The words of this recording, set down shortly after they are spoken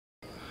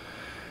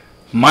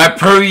My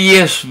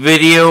previous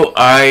video,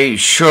 I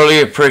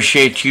surely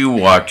appreciate you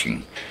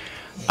watching.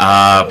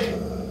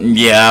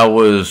 Yeah, I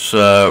was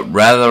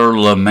rather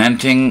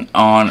lamenting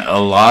on a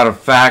lot of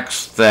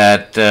facts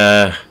that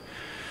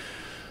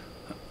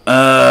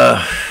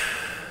are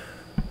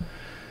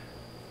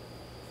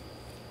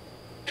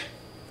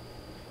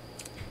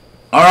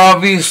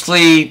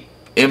obviously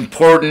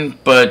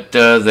important, but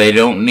they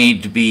don't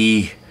need to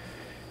be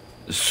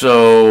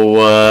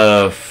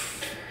so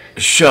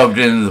shoved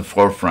into the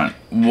forefront.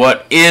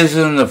 What is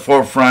in the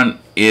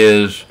forefront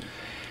is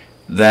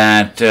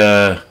that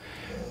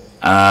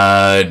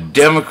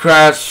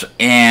Democrats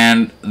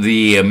and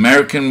the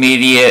American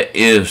media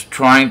is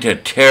trying to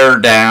tear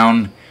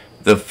down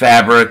the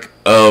fabric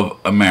of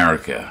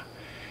America.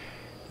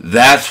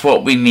 That's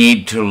what we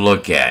need to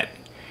look at.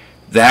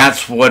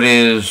 That's what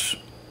is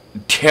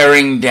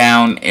tearing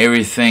down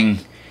everything,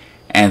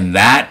 and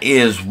that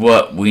is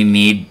what we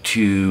need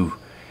to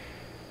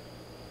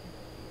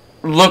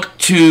look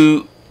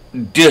to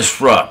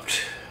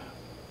disrupt.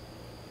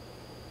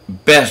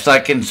 Best I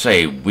can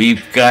say,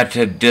 we've got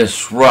to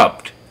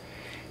disrupt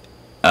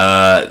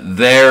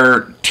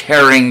their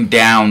tearing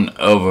down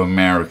of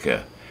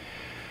America.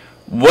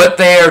 What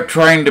they are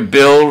trying to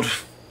build,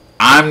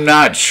 I'm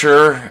not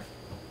sure.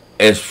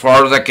 As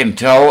far as I can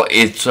tell,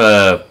 it's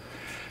a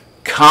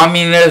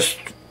communist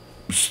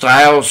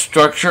style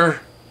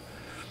structure.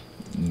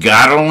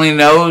 God only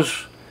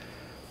knows.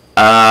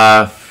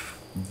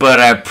 But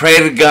I pray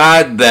to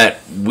God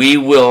that we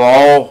will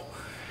all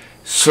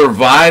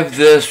survive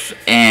this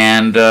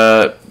and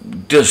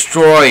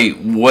destroy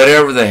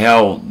whatever the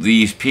hell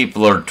these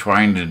people are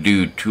trying to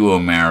do to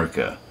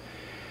America.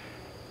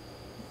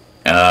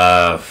 In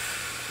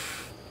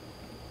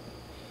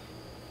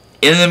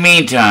the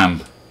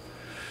meantime,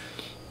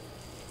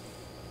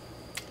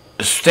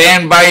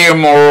 stand by your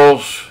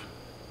morals.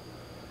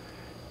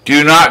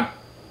 Do not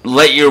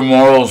let your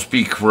morals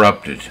be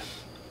corrupted.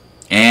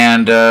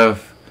 And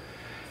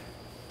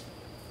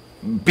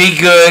be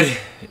good,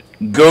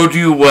 go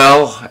do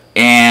well,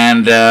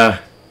 and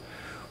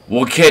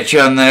we'll catch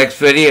you on the next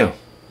video.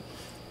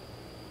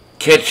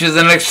 Catch you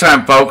the next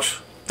time,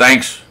 folks.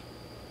 Thanks.